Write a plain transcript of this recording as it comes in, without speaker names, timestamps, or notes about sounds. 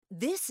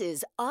This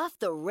is Off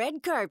the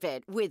Red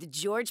Carpet with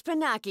George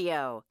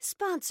Pinocchio,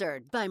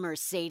 sponsored by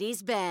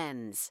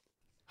Mercedes-Benz.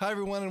 Hi,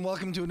 everyone, and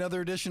welcome to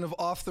another edition of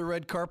Off the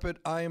Red Carpet.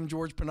 I am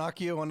George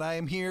Pinocchio, and I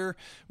am here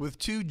with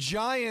two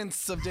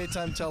giants of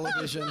daytime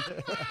television.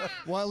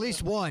 Well, at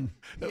least one.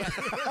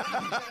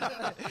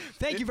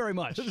 Thank you very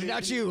much.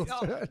 Not you.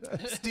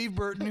 Steve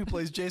Burton, who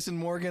plays Jason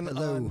Morgan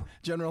on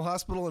General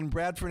Hospital, and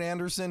Bradford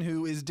Anderson,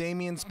 who is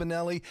Damian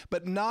Spinelli,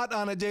 but not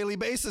on a daily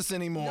basis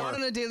anymore. Not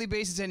on a daily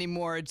basis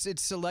anymore.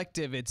 It's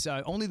selective. It's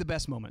only the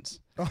best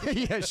moments.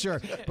 Yeah,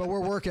 sure. But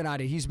we're working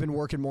on it. He's been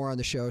working more on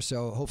the show,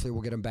 so hopefully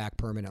we'll get him back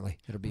permanently.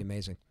 It'll be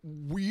amazing.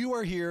 You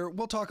are here.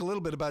 We'll talk a little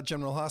bit about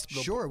General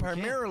Hospital. Sure.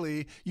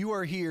 Primarily, you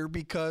are here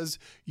because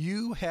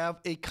you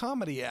have a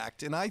comedy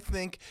act. And I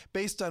think,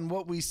 based on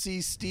what we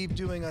see Steve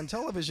doing on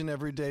television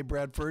every day,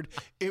 Bradford,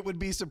 it would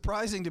be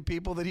surprising to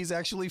people that he's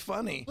actually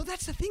funny. Well,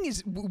 that's the thing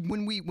is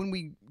when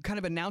we kind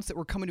of announce that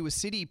we're coming to a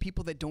city,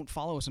 people that don't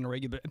follow us on a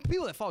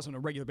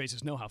regular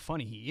basis know how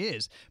funny he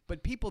is.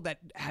 But people that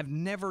have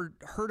never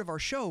heard of our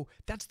show,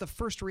 that's the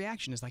first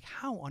reaction is like,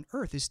 how on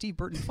earth is Steve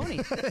Burton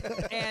funny?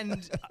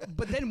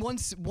 But then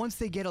once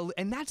they get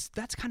and that's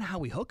kind of how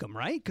we hook them,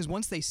 right? Because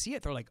once they see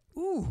it, they're like,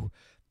 ooh,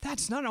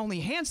 that's not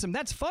only handsome,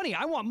 that's funny.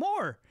 I want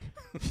more.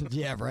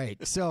 Yeah,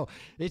 right. So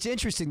it's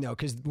interesting, though,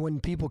 because when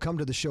people come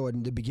to the show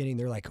in the beginning,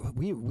 they're like,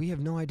 we have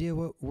no idea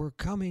what we're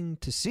coming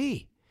to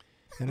see.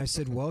 And I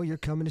said, well, you're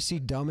coming to see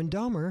Dumb and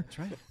Dumber. That's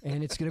right.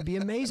 And it's going to be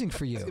amazing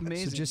for you. It's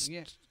amazing. So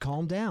just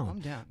calm down. Calm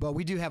down. But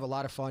we do have a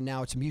lot of fun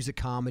now. It's music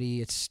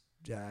comedy. It's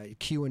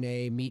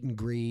Q&A, meet and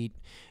greet,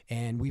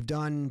 and we've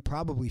done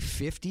probably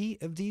 50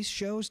 of these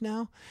shows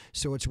now,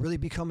 so it's really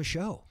become a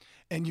show.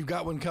 And you've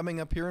got one coming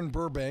up here in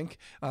Burbank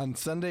on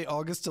Sunday,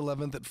 August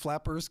 11th at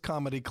Flappers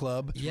Comedy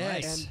Club.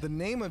 Yes. And the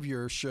name of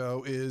your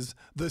show is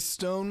The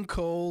Stone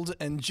Cold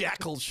and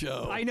Jackal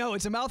Show. I know,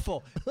 it's a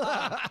mouthful.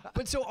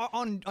 But so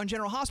on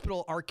General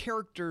Hospital,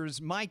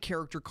 my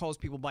character calls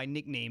people by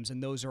nicknames,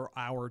 and those are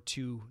our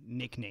two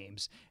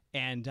nicknames.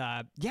 And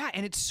and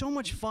it's so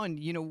much fun.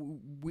 You know,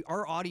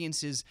 our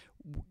audiences,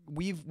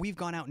 we've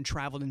gone out and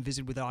traveled and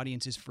visited with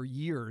audiences for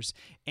years,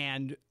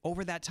 and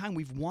over that time,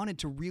 we've wanted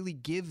to really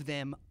give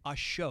them a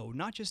show,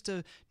 not just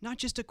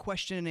a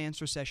question and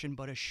answer session,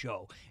 but a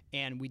show.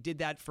 And we did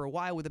that for a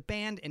while with a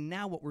band, and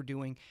now what we're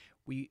doing,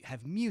 we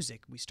have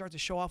music. We start the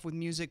show off with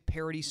music,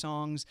 parody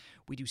songs.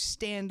 We do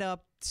stand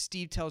up.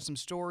 Steve tells some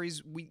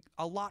stories.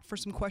 A lot for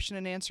some question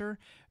and answer,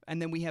 and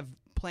then we have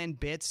planned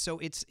bits. So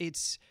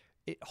it's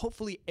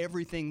hopefully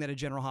everything that a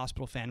General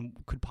Hospital fan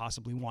could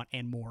possibly want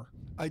and more.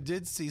 I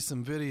did see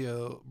some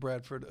video,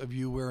 Bradford, of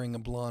you wearing a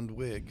blonde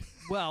wig.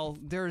 Well,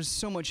 there's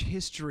so much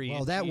history.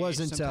 Well, that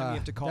wasn't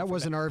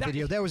our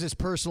video. That was his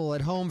personal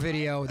at-home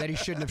video that he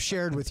shouldn't have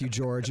shared with you,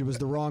 George. It was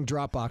the wrong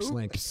Dropbox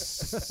link.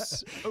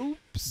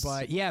 Oops.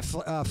 But yeah,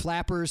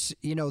 Flappers,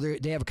 you know,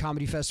 they have a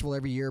comedy festival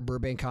every year,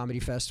 Burbank Comedy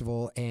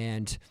Festival,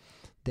 and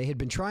they had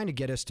been trying to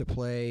get us to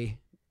play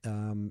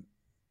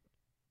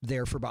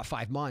there for about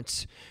 5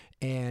 months,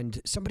 and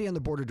somebody on the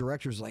board of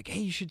directors was like, hey,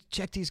 you should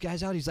check these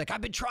guys out. He's like,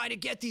 I've been trying to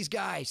get these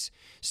guys.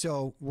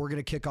 So we're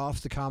going to kick off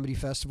the comedy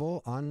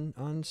festival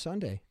on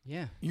Sunday.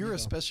 Yeah. You're a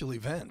special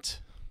event.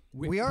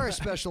 We are a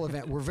special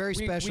event. We're very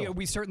special.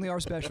 We certainly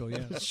are special,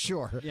 yeah.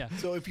 Sure. Yeah.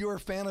 So if you're a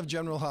fan of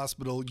General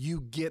Hospital,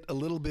 you get a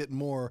little bit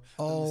more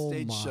on the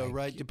stage show,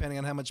 right? Depending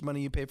on how much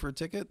money you pay for a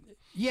ticket?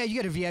 Yeah,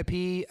 you get a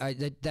VIP.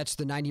 That's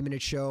the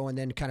 90-minute show, and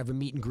then kind of a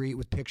meet and greet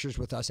with pictures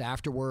with us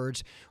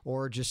afterwards,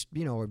 or just,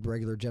 you know, a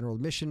regular general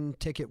admission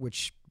ticket,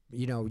 which,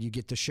 you know, you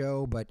get the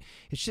show. But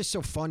it's just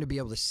so fun to be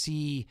able to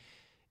see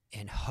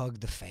and hug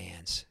the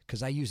fans,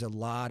 because I use a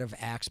lot of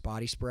Axe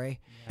body spray,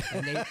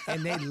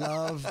 and they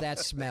love that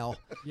smell.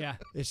 Yeah,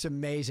 it's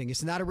amazing.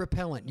 It's not a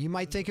repellent. You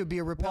might think it would be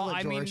a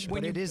repellent, George,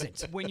 but it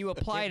isn't. When you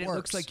apply it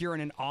looks like you're in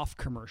an off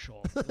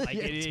commercial. Like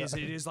it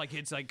is like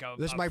it's like a.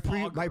 This is my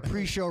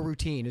pre-show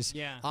routine is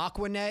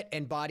Aquanet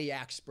and body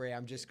Axe spray.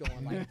 I'm just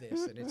going like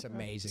this, and it's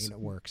amazing, and it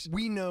works.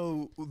 We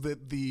know that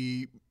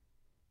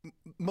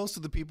most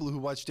of the people who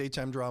watch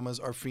daytime dramas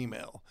are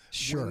female.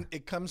 Sure. When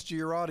it comes to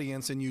your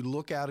audience and you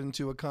look out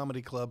into a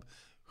comedy club,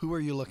 who are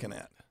you looking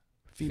at?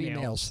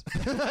 Females.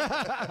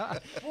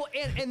 Well,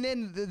 and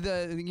then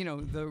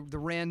the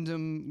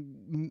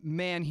random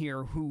man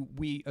here who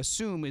we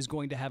assume is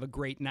going to have a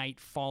great night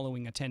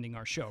following attending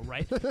our show,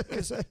 right?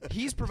 Because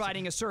he's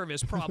providing a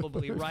service,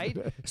 probably, right?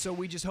 So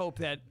we just hope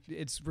that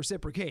it's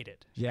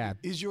reciprocated. Yeah.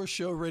 Is your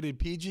show rated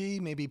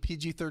PG? Maybe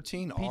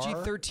PG-13?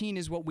 PG-13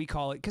 is what we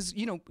call it. Because,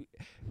 you know,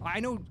 I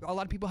know a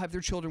lot of people have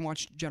their children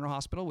watch General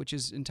Hospital, which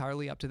is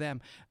entirely up to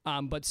them.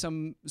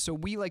 So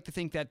we like to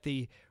think that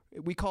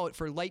we call it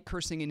for light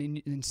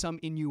cursing and some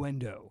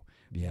innuendo.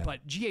 Yeah.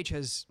 But GH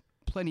has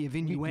plenty of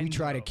innuendo. We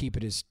try to keep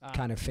it as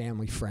kind of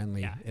family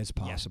friendly as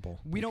possible.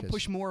 Yeah. We don't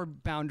push more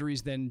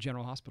boundaries than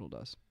General Hospital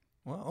does.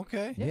 Well,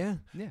 okay. Yeah.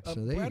 So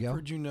there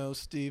Bradford, you go.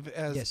 Steve,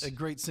 has Yes. a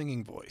great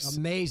singing voice.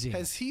 Amazing.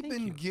 Has he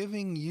been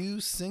giving you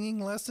singing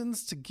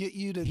lessons to get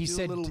you to do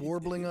a little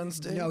warbling on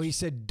stage? No, he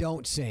said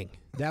don't sing.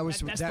 That was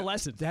That's the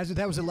lesson.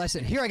 That was a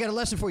lesson. Here, I got a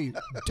lesson for you.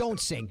 Don't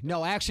sing.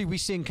 No, actually, we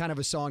sing kind of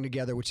a song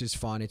together, which is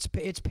fun. It's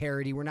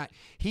parody. We're not.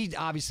 He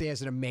obviously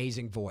has an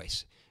amazing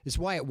voice. It's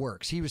why it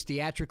works. He was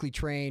theatrically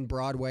trained,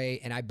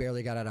 Broadway, and I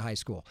barely got out of high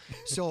school.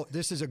 So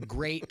this is a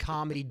great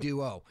comedy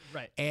duo.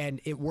 Right.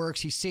 And it works.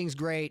 He sings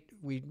great.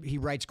 He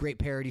writes great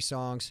parody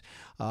songs.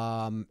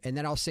 And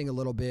then I'll sing a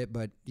little bit,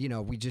 but, you know,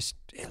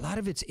 a lot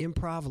of it's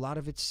improv. A lot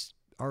of it's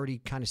already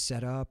kind of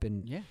set up,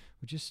 and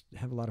we just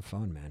have a lot of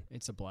fun, man.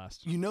 It's a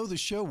blast. You know the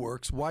show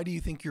works. Why do you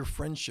think your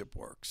friendship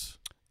works?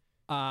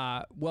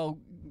 Well,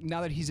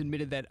 now that he's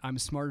admitted that I'm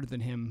smarter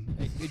than him,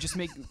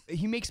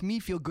 he makes me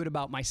feel good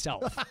about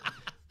myself.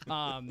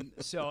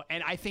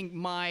 And I think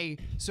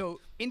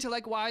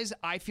intellect wise,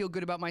 I feel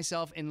good about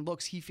myself, and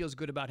looks, he feels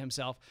good about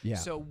himself. Yeah.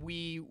 So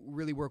we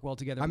really work well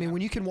together. I mean,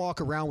 when you can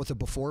walk around with a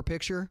before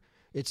picture,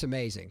 it's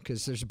amazing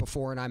because there's a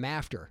before and I'm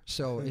after.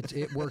 So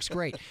it works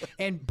great.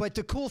 But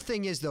the cool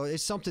thing is, though,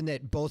 it's something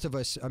that both of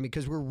us, I mean,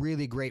 because we're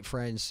really great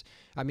friends.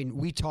 I mean,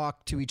 we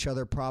talk to each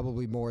other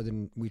probably more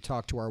than we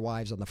talk to our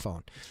wives on the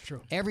phone. It's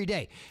true. Every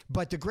day.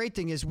 But the great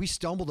thing is we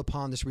stumbled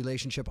upon this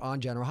relationship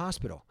on General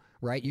Hospital.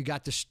 Right, you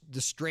got the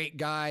straight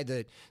guy,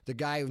 the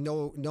guy with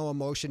no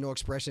emotion, no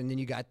expression, and then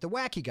you got the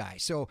wacky guy.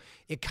 So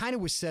it kind of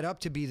was set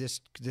up to be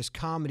this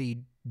comedy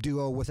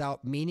duo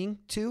without meaning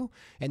to,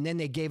 and then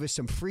they gave us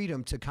some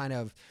freedom to kind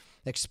of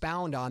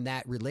expound on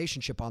that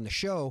relationship on the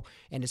show,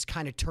 and it's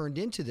kind of turned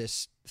into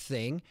this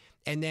thing.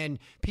 And then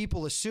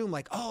people assume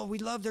like, oh, we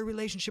love their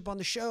relationship on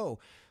the show,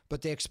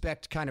 but they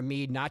expect kind of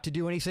me not to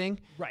do anything.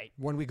 Right.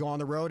 When we go on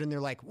the road and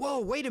they're like, whoa,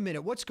 wait a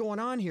minute, what's going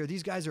on here?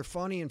 These guys are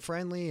funny and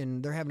friendly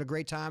and they're having a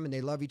great time and they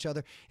love each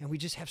other. And we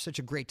just have such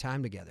a great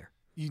time together.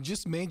 You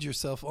just made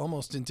yourself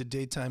almost into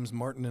daytime's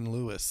Martin and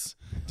Lewis.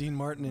 Dean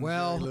Martin and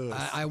Jerry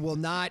Lewis. I will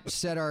not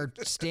set our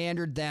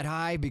standard that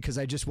high because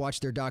I just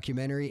watched their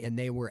documentary and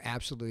they were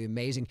absolutely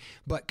amazing.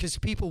 But because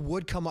people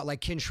would come up,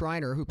 like Ken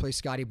Schreiner, who plays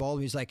Scotty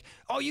Baldwin, he's like,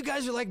 oh, you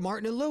guys are like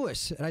Martin and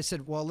Lewis. And I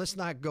said, well, let's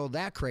not go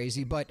that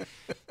crazy. But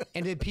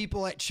and then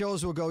people at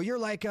shows will go, you're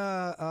like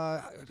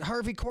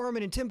Harvey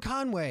Korman and Tim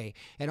Conway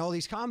and all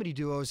these comedy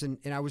duos. And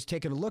I was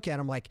taking a look at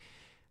them like,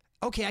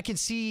 okay, I can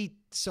see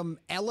some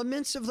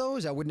elements of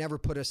those. I would never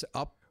put us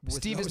up with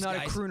Steve those is not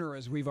guys. a crooner,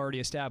 as we've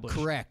already established.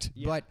 Correct.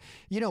 Yeah. But,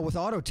 you know, with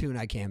auto-tune,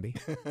 I can be.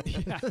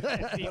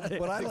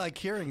 What I like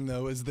hearing,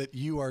 though, is that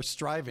you are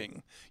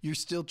striving. You're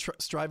still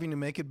striving to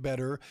make it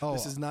better. Oh.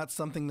 This is not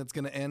something that's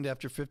going to end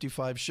after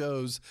 55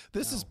 shows.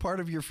 This is part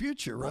of your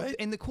future, right?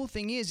 And the cool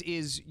thing is,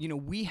 you know,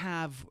 we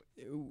have,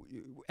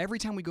 every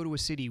time we go to a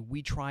city,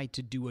 we try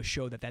to do a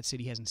show that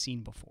city hasn't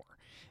seen before.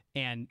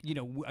 And, you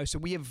know, so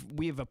we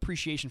have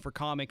appreciation for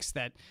comics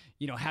that,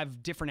 you know,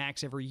 have different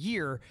acts every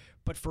year.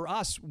 But for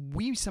us,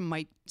 we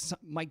might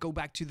go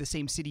back to the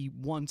same city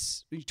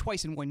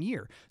twice in 1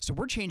 year. So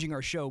we're changing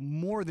our show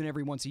more than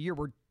every once a year.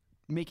 We're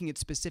making it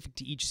specific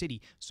to each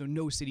city, so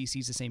no city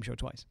sees the same show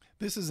twice.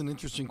 This is an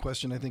interesting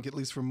question, I think, at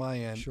least from my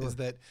end, is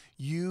that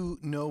you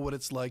know what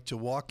it's like to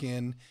walk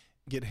in,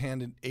 get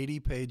handed 80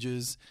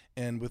 pages,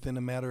 and within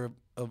a matter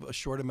of a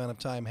short amount of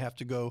time have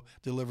to go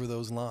deliver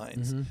those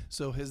lines. Mm-hmm.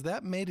 So has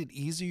that made it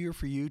easier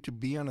for you to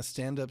be on a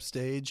stand-up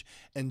stage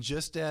and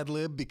just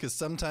ad-lib, because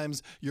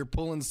sometimes you're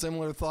pulling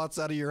similar thoughts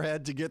out of your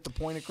head to get the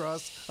point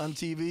across on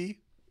TV?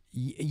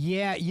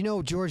 Yeah, you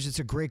know, George, it's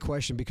a great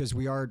question because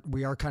we are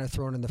kind of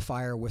thrown in the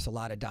fire with a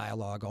lot of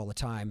dialogue all the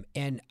time.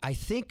 And I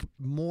think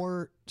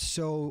more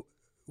so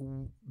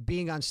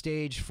being on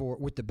stage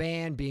with the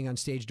band, being on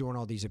stage doing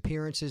all these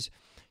appearances,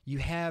 you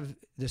have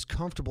this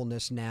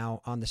comfortableness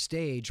now on the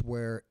stage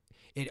where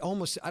it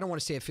almost, I don't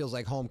want to say it feels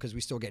like home because we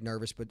still get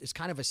nervous, but it's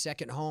kind of a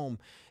second home.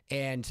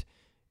 And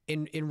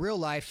in real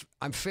life,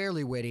 I'm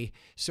fairly witty.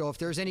 So if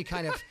there's any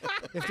kind of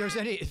if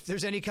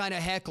there's any kind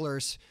of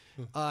hecklers,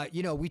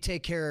 you know, we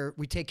take care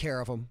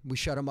of them. We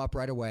shut them up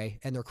right away,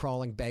 and they're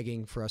crawling,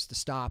 begging for us to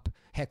stop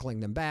heckling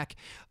them back.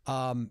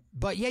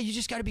 But yeah, you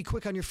just got to be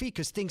quick on your feet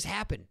because things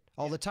happen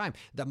all the time.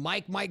 The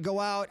mic might go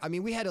out. I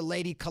mean, we had a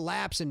lady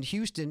collapse in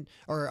Houston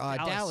or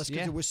Dallas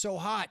because it was so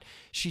hot.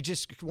 She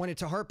just went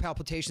into heart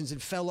palpitations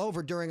and fell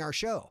over during our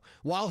show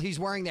while he's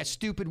wearing that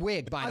stupid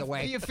wig, by the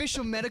way. The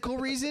official medical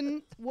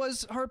reason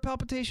was heart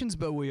palpitations,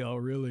 but we all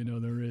really know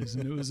there is,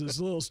 and it was this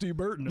little Steve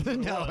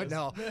Burton.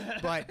 No.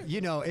 But,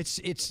 you know,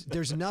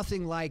 there's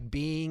nothing like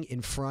being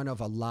in front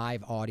of a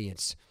live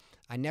audience.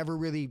 I never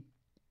really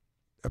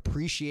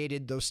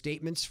appreciated those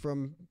statements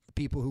from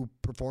people who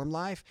perform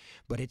live,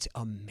 but it's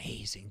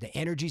amazing. The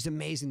energy's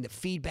amazing. The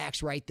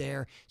feedback's right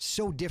there.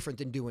 So different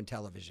than doing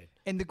television.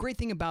 And the great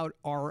thing about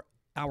our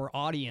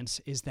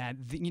audience is that,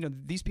 you know,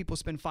 these people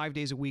spend 5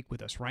 days a week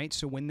with us, right?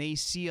 So when they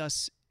see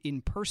us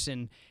in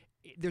person,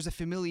 there's a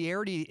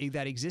familiarity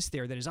that exists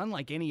there that is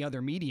unlike any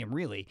other medium,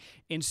 really.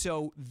 And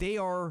so they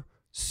are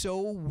so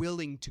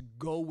willing to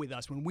go with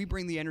us. When we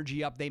bring the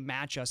energy up, they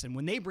match us. And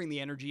when they bring the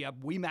energy up,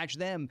 we match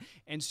them.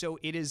 And so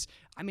it is,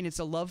 I mean, it's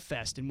a love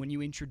fest. And when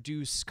you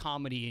introduce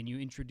comedy and you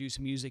introduce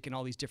music and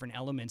all these different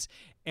elements,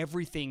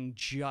 everything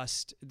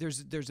just,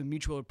 there's a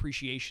mutual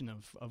appreciation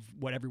of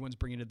what everyone's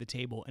bringing to the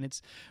table. And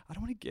it's, I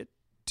don't want to get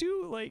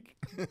too like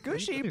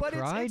gushy, but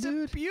it's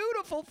a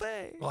beautiful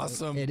thing.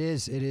 Awesome. It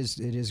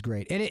is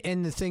great.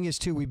 And the thing is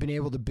too, we've been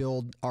able to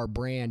build our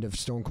brand of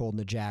Stone Cold and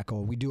the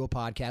Jackal. We do a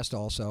podcast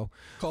also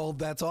Called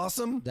That's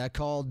Awesome.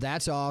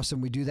 That's Awesome.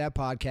 We do that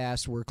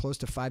podcast. We're close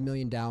to 5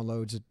 million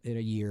downloads in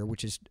a year,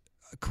 which is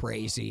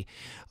crazy.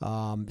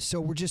 So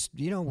we're just,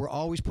 we're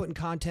always putting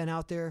content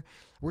out there.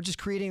 We're just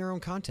creating our own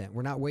content.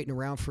 We're not waiting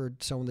around for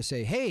someone to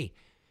say, hey,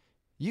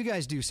 you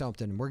guys do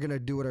something. We're going to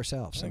do it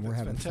ourselves, and we're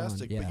having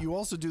fantastic. fun. Yeah. But you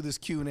also do this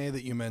Q&A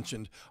that you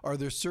mentioned. Are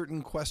there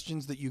certain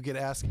questions that you get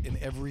asked in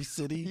every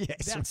city?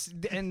 Yes.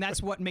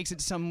 That's what makes it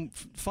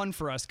fun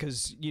for us,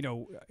 because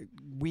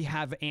we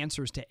have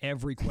answers to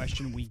every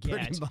question we get.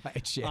 Pretty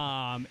much,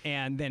 yeah.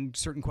 And then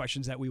certain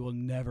questions that we will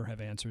never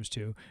have answers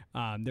to.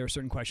 There are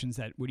certain questions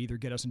that would either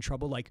get us in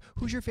trouble, like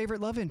who's your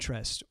favorite love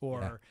interest,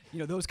 or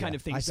those kind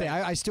of things. I say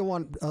I still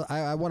want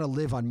I want to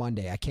live on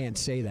Monday. I can't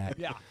say that.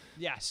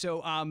 Yeah.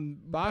 So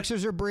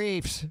boxers or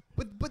briefs.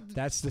 But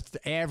that's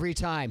every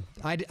time.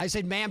 I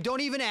said, ma'am,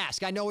 don't even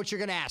ask. I know what you're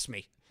going to ask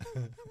me.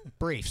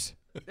 Briefs.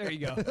 There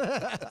you go.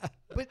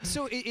 But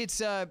so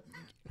it's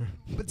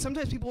but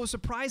sometimes people will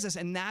surprise us,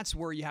 and that's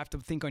where you have to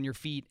think on your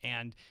feet.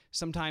 And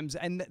sometimes,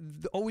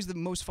 always the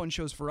most fun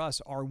shows for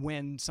us are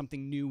when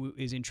something new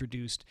is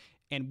introduced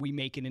and we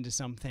make it into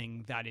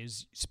something that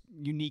is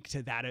unique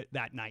to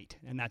that night,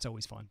 and that's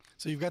always fun.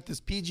 So you've got this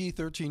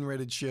PG-13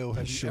 rated show.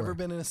 Have you ever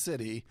been in a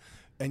city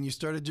and you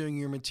started doing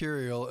your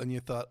material and you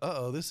thought,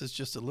 this is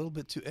just a little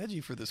bit too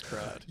edgy for this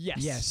crowd?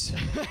 Yes.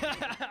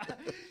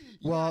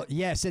 Well,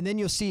 yes, and then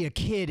you'll see a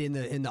kid in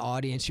the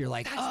audience. You're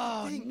like,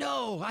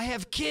 no, I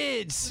have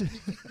kids.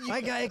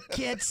 I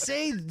can't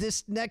say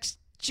this next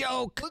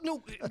joke.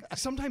 No,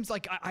 sometimes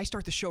like I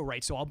start the show,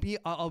 right? So but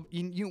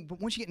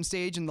once you get on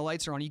stage and the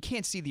lights are on, you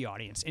can't see the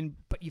audience,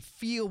 but you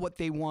feel what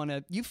they want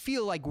to. You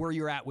feel like where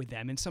you're at with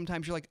them, and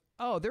sometimes you're like,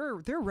 oh,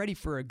 they're ready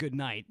for a good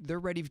night. They're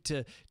ready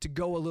to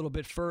go a little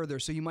bit further.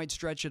 So you might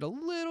stretch it a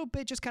little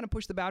bit, just kind of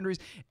push the boundaries.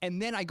 And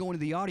then I go into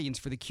the audience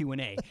for the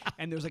Q&A,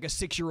 and there's like a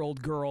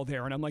 6-year-old girl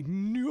there, and I'm like,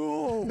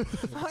 no,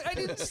 I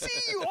didn't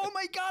see you. Oh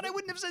my God, I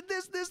wouldn't have said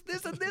this,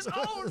 and this.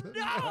 Oh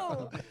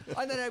no!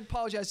 And then I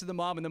apologize to the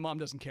mom, and the mom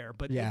doesn't care.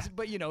 But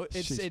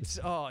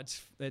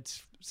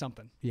it's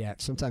something. Yeah,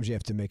 sometimes you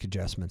have to make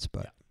adjustments,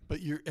 but. Yeah.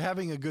 But you're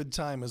having a good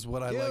time is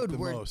what I like the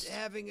most. We're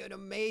having an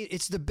amazing.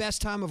 It's the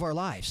best time of our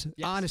lives.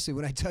 Yes. Honestly,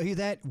 when I tell you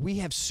that, we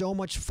have so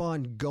much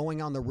fun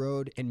going on the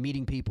road and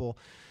meeting people.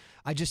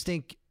 I just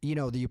think,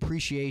 the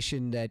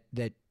appreciation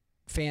that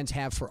fans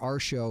have for our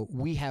show,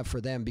 we have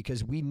for them,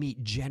 because we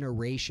meet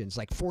generations.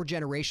 Like 4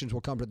 generations will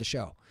come to the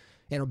show.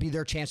 And it'll be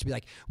their chance to be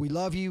like, we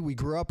love you. We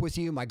grew up with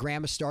you. My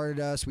grandma started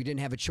us. We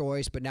didn't have a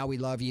choice, but now we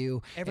love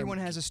you. Everyone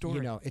has a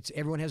story.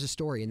 Everyone has a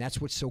story, and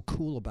that's what's so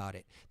cool about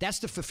it. That's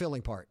the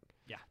fulfilling part.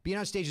 Yeah. Being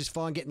on stage is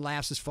fun. Getting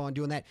laughs is fun.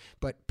 Doing that.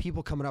 But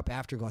people coming up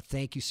after going,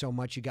 thank you so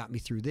much. You got me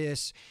through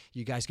this.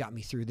 You guys got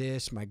me through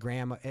this. My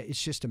grandma.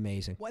 It's just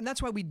amazing. Well, and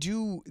that's why we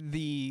do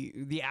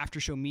the after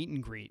show meet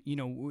and greet.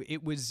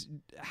 It was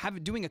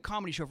doing a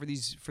comedy show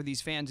for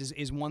these fans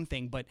is one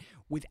thing, but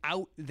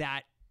without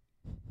that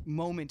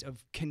moment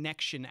of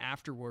connection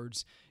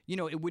afterwards,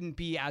 it wouldn't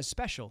be as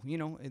special.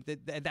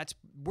 That's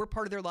we're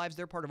part of their lives.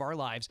 They're part of our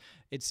lives.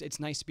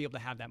 It's nice to be able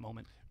to have that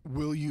moment.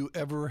 Will you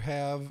ever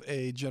have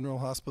a General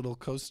Hospital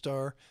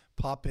co-star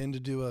pop in to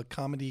do a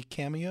comedy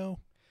cameo?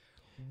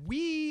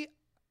 We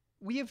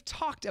have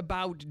talked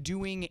about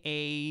doing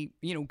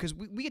because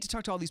we get to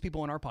talk to all these people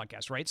on our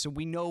podcast, right? So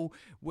we know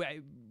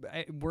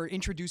we're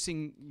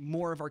introducing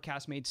more of our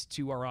castmates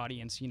to our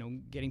audience,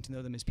 getting to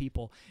know them as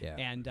people. Yeah.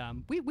 And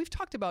we've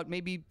talked about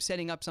maybe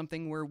setting up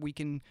something where we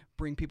can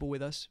bring people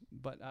with us,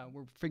 but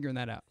we're figuring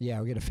that out. Yeah,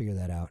 we got to figure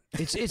that out.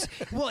 It's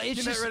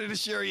You're not ready to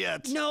share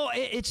yet. No,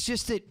 it's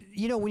just that,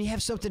 when you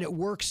have something that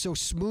works so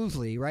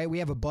smoothly, right? We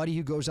have a buddy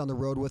who goes on the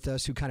road with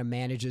us who kind of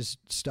manages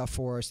stuff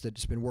for us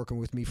that's been working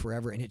with me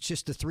forever. And it's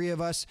just the 3 of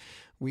us.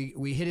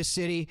 We hit a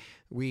city,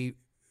 we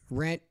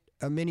rent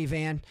a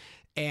minivan,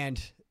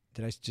 and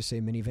did I just say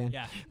minivan?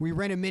 Yeah. We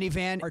rent a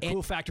minivan. Our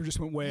cool factor just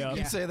went way up.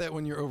 You can say that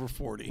when you're over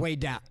 40. Way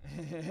down.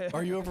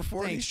 Are you over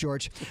 40? Thanks,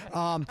 George.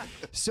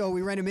 So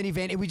we rent a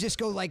minivan, and we just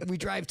go, we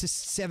drive to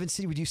 7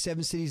 cities. We do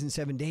 7 cities in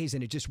 7 days,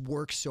 and it just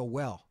works so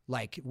well.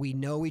 Like, we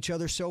know each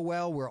other so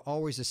well. We're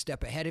always a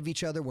step ahead of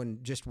each other when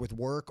just with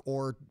work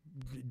or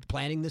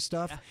planning this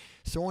stuff. Yeah.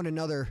 Throwing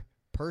another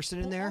person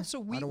in there.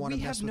 Also, I don't want to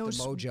mess with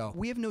the mojo.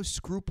 We have no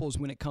scruples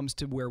when it comes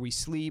to where we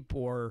sleep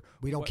or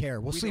we don't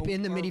care. We'll sleep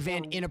in the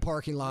minivan in a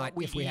parking lot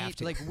if we have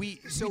to. We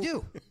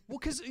do. Well,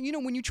 because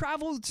when you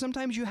travel,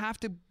 sometimes you have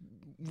to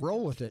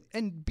roll with it.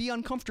 and be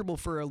uncomfortable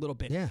for a little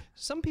bit. Yeah.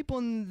 Some people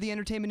in the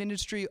entertainment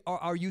industry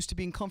are used to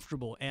being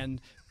comfortable,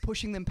 and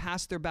pushing them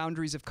past their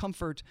boundaries of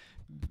comfort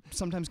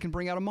sometimes can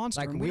bring out a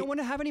monster. Like and we don't want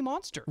to have any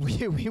monsters.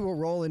 We will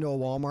roll into a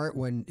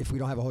Walmart if we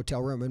don't have a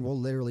hotel room, and we'll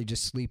literally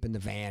just sleep in the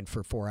van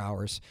for 4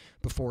 hours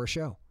before a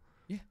show.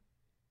 Yeah.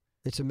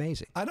 It's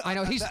amazing. I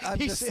know I'm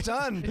just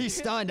stunned. He's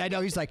stunned. I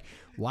know. He's like,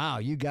 "Wow,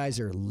 you guys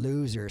are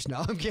losers."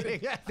 No, I'm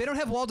kidding. They don't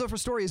have Waldorf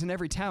Astorias in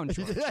every town,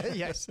 George.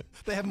 Yes,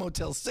 They have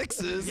Motel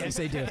 6s. yes,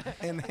 they do.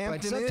 And But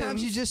Hampton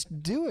sometimes Inns. you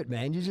just do it,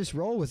 man. You just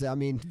roll with it. I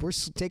mean, we're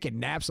taking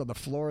naps on the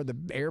floor of the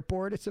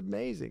airport. It's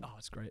amazing. Oh,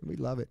 it's great. We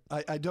love it.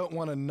 I don't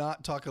want to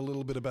not talk a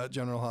little bit about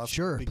General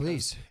Hospital. Sure, because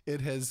please.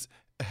 It has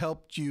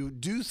helped you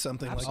do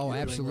something like Oh, you're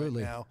doing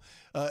absolutely. right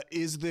now.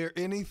 Is there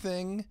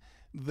anything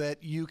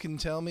that you can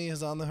tell me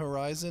is on the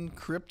horizon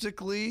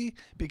cryptically,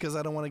 because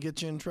I don't want to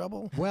get you in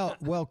trouble?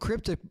 Well,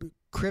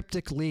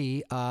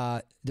 cryptically,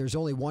 there's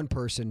only one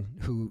person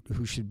who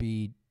should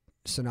be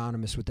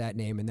synonymous with that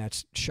name, and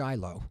that's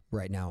Shiloh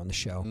right now on the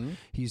show.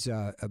 He's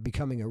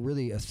becoming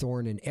a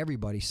thorn in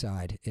everybody's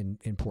side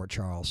in Port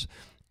Charles,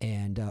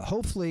 and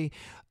hopefully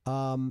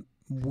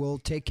we'll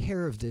take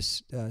care of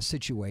this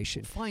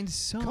situation. Find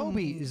some.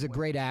 Kobe is a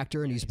great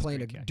actor, and he's playing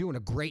great guy. doing a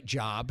great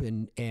job,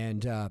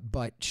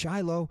 but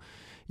Shiloh,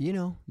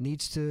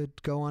 needs to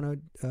go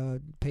on a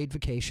paid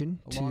vacation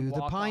A to long the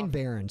walk Pine off.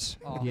 Barrens,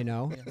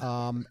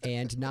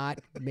 and not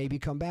maybe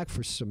come back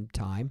for some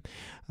time,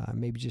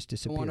 maybe just I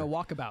disappear. want a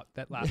walkabout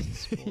that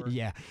lasts for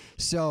Yeah.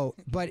 So,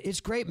 but it's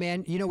great,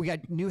 man. We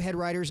got new head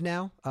writers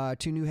now.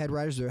 2 new head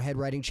writers. Their head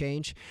writing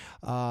change.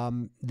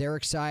 They're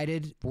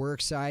excited. We're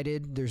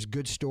excited. There's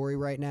good story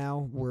right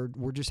now.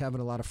 We're just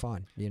having a lot of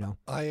fun.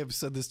 I have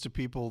said this to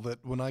people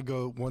that when I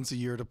go once a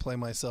year to play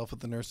myself at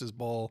the Nurses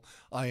Ball,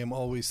 I am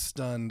always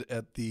stunned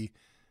at the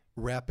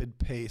rapid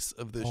pace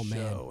of this Oh man,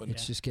 show. And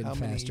it's just getting how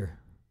many- faster.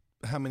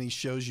 how many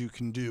shows you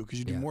can do, because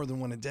you do Yeah. more than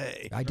one a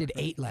day. I did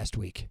 8 last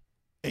week.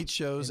 8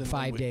 shows In in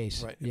 5 1 week.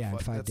 days. Right. Yeah, in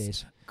 5 that's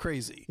days.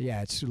 Crazy.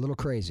 Yeah, it's a little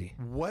crazy.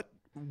 What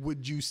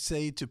would you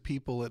say to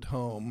people at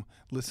home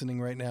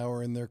listening right now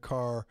or in their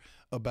car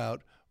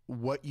about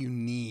what you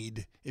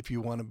need if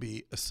you want to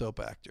be a soap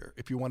actor,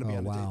 if you want to be Oh,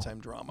 on a wow. daytime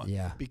drama?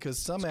 Yeah. Because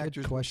some That's a good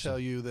actors will question. tell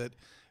you that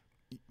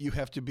you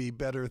have to be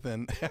better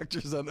than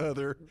actors on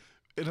other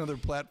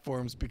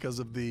platforms because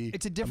of the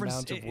it's a different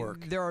amount of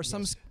work. There are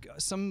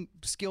some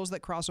skills that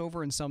cross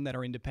over and some that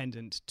are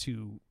independent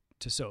to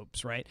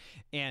soaps, right?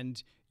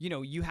 And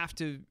you have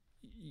to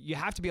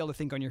be able to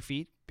think on your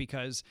feet,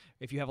 because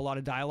if you have a lot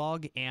of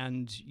dialogue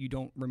and you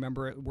don't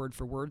remember it word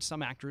for word,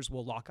 some actors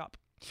will lock up.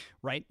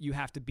 Right? You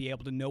have to be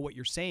able to know what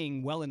you're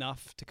saying well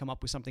enough to come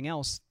up with something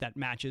else that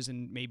matches,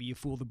 and maybe you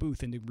fool the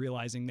booth into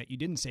realizing that you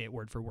didn't say it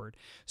word for word.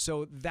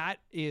 So that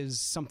is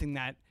something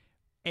that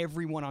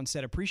everyone on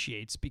set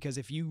appreciates, because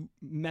if you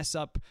mess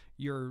up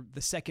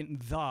the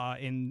second "the"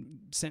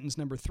 in sentence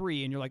number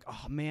 3 and you're like,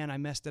 oh man, I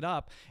messed it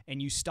up,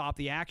 and you stop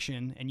the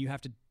action and you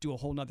have to do a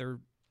whole nother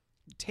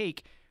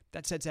take,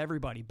 that sets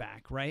everybody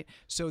back, right?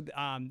 So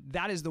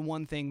that is the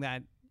one thing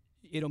that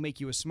it'll make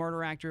you a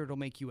smarter actor. It'll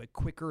make you a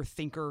quicker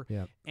thinker.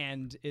 Yep.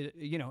 And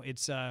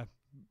it's and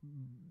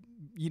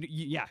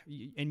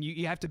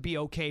you have to be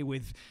okay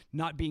with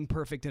not being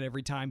perfect at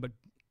every time, but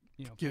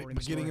forwarding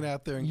the getting story. it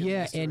out there and getting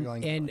Yeah, the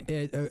storyline and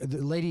going.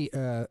 the lady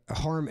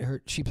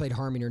she played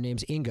Harmony. Her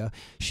name's Inga.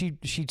 She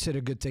said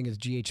a good thing at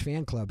the GH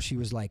fan club. She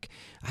was like,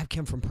 I've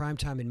come from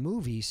primetime in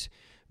movies,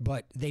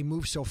 but they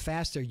move so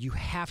fast there. You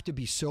have to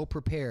be so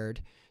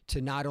prepared to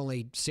not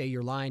only say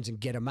your lines and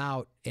get them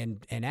out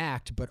and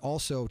act, but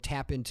also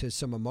tap into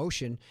some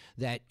emotion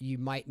that you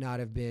might not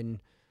have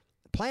been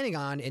planning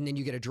on. And then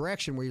you get a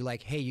direction where you're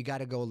like, hey, you got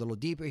to go a little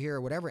deeper here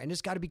or whatever. And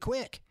it's got to be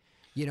quick,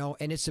 and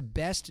it's the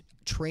best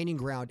training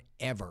ground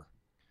ever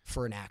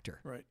for an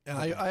actor. Right. And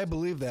I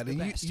believe that. And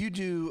best. you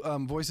do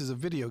voices of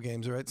video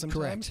games, right?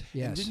 Sometimes? Correct,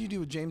 yes. And didn't you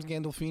do a James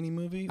Gandolfini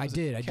movie? I Was it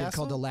did. I did Castle?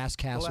 called The Last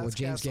Castle The with Last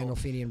James Castle.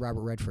 Gandolfini and Robert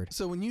Redford.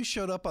 So when you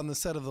showed up on the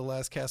set of The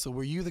Last Castle,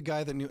 were you the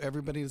guy that knew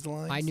everybody's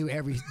lines? I knew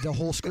the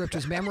whole script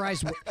was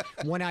memorized.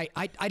 When I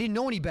didn't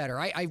know any better.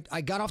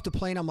 I got off the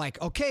plane. I'm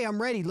like, okay,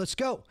 I'm ready. Let's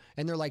go.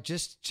 And they're like,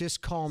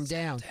 just calm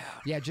down.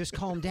 Yeah, just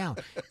calm down.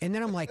 And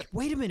then I'm like,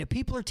 wait a minute.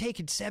 People are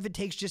taking 7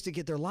 takes just to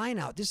get their line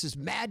out. This is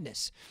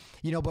madness.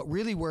 But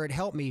really where it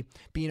helped me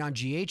being on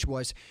GH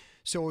was,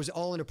 so it was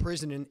all in a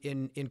prison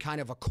in kind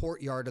of a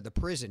courtyard of the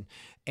prison.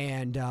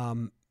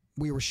 And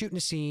we were shooting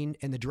a scene,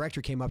 and the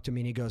director came up to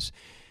me and he goes,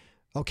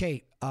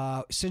 okay,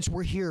 since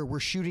we're here, we're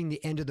shooting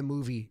the end of the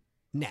movie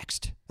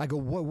next. I go,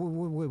 what?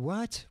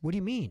 What do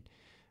you mean?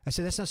 I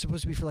said, that's not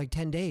supposed to be for like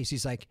 10 days.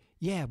 He's like,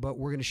 yeah, but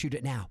we're going to shoot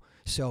it now.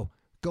 So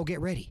go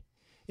get ready.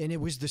 And it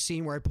was the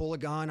scene where I pull a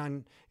gun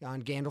on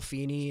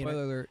Gandolfini.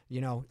 Spoiler alert.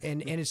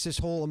 And it's this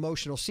whole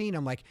emotional scene.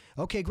 I'm like,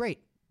 okay, great.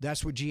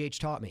 That's what GH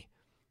taught me.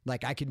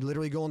 Like I could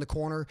literally go in the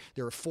corner.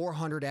 There were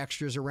 400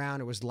 extras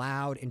around. It was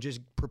loud, and just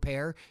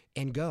prepare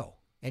and go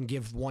and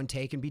give one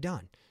take and be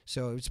done.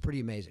 So it's pretty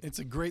amazing. It's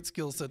a great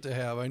skill set to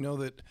have. I know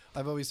that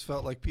I've always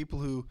felt like people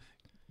who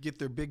get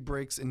their big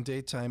breaks in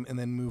daytime and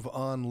then move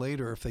on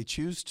later if they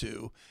choose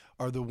to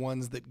are the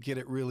ones that get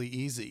it really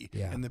easy.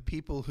 Yeah. And the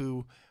people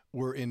who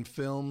were in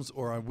films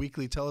or on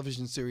weekly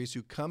television series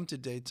who come to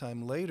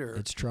daytime later,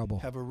 It's trouble.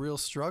 have a real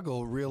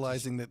struggle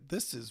realizing that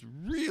this is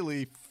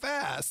really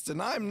fast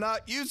and I'm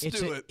not used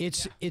to it.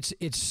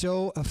 It's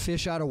so a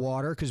fish out of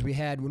water, because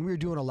when we were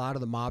doing a lot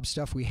of the mob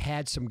stuff, we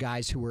had some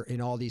guys who were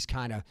in all these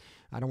kind of,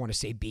 I don't want to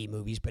say B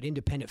movies, but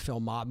independent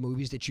film mob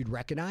movies that you'd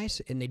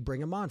recognize, and they'd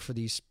bring them on for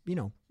these,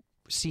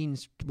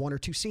 scenes, 1 or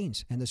 2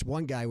 scenes. And this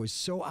one guy was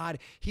so odd.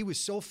 He was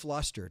so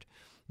flustered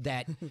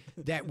that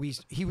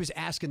he was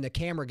asking the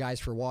camera guys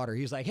for water.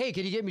 He was like, "Hey,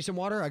 can you get me some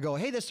water?" I go,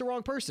 "Hey, that's the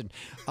wrong person."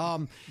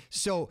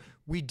 So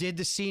we did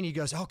the scene. He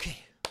goes, "Okay,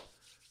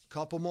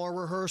 couple more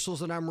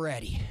rehearsals and I'm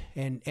ready."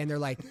 And they're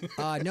like,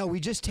 "No, we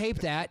just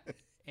taped that."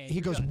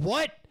 He goes,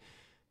 "What?"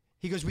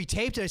 He goes, "We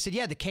taped it." I said,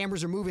 "Yeah, the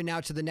cameras are moving now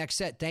to the next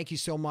set. Thank you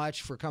so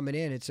much for coming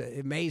in. It's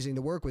amazing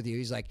to work with you."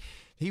 He's like,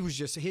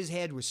 his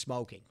head was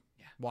smoking.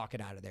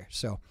 Walking out of there.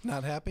 So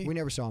Not happy? we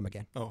never saw him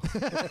again. Oh.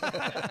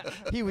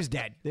 He was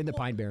dead in the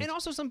Pine Barrens. And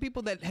also some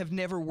people that have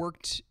never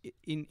worked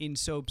in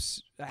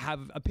soaps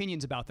have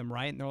opinions about them,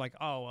 right? And they're like,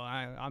 "Oh, well,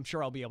 I'm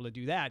sure I'll be able to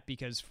do that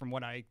because from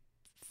what I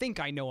think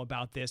I know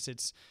about this,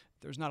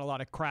 there's not a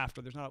lot of craft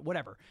or there's not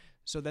whatever."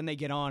 So then they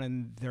get on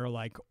and they're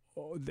like,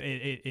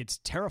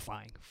 it's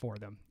terrifying for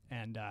them.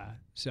 And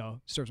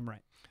so serves them right.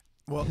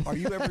 Well, are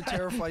you ever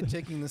terrified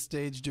taking the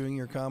stage doing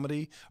your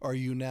comedy? Or are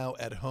you now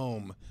at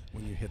home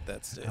when you hit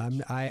that stage?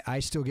 I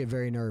still get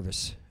very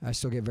nervous.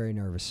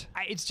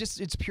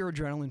 It's pure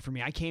adrenaline for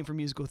me. I came from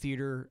musical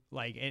theater,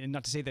 and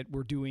not to say that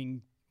we're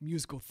doing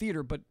musical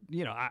theater, but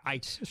I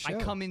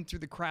come in through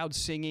the crowd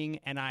singing,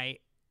 and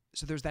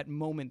so there's that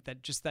moment,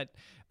 that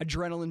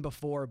adrenaline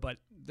before, but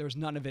there's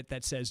none of it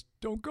that says,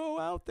 "Don't go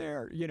out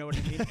there." You know what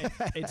I mean?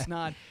 It's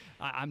not.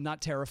 I'm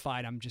not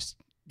terrified. I'm just.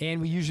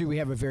 And we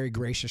have a very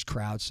gracious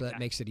crowd, so that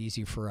makes it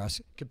easy for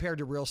us compared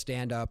to real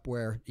stand-up,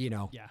 where we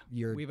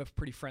have a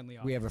pretty friendly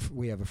audience.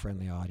 We have a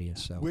friendly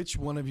audience. So which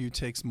one of you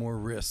takes more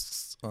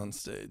risks on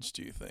stage,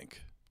 do you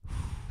think?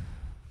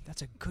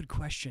 That's a good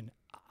question.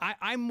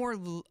 I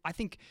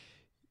think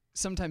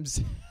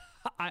sometimes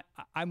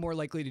I'm more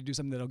likely to do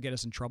something that'll get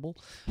us in trouble.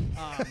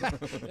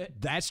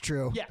 That's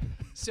true. Yeah.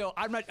 So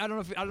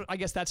I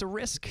guess that's a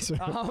risk. So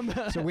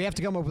we have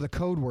to come up with a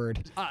code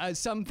word.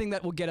 Something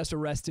that will get us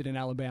arrested in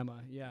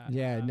Alabama. Yeah.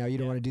 Yeah. No, you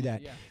don't want to do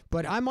that. Yeah.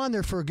 But I'm on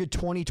there for a good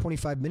 20,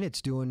 25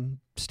 minutes doing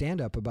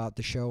stand-up about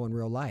the show in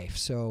real life.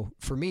 So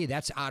for me,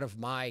 that's out of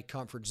my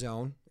comfort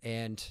zone,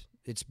 and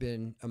it's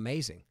been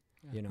amazing.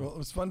 Well, it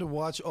was fun to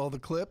watch all the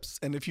clips.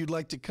 And if you'd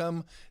like to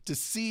come to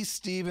see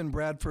Steve and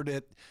Bradford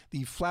at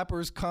the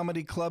Flappers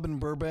Comedy Club in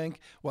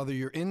Burbank, whether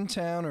you're in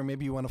town or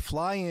maybe you want to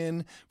fly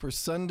in for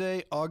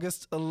Sunday,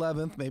 August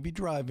 11th, maybe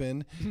drive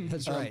in.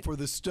 That's right. For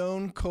the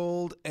Stone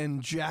Cold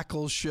and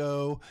Jackal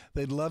show.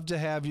 They'd love to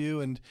have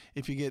you. And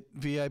if you get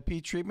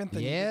VIP treatment,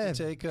 then you get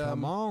to take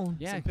come on.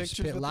 some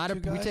pictures with the two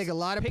We guys. take a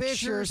lot of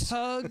pictures.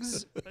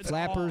 Hugs.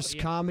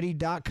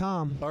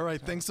 Flapperscomedy.com. All right.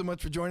 Thanks so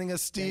much for joining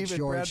us, Steve. Thanks, and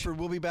George. Bradford.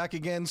 We'll be back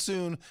again soon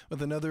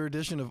with another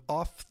edition of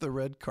Off the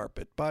Red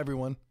Carpet. Bye,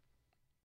 everyone.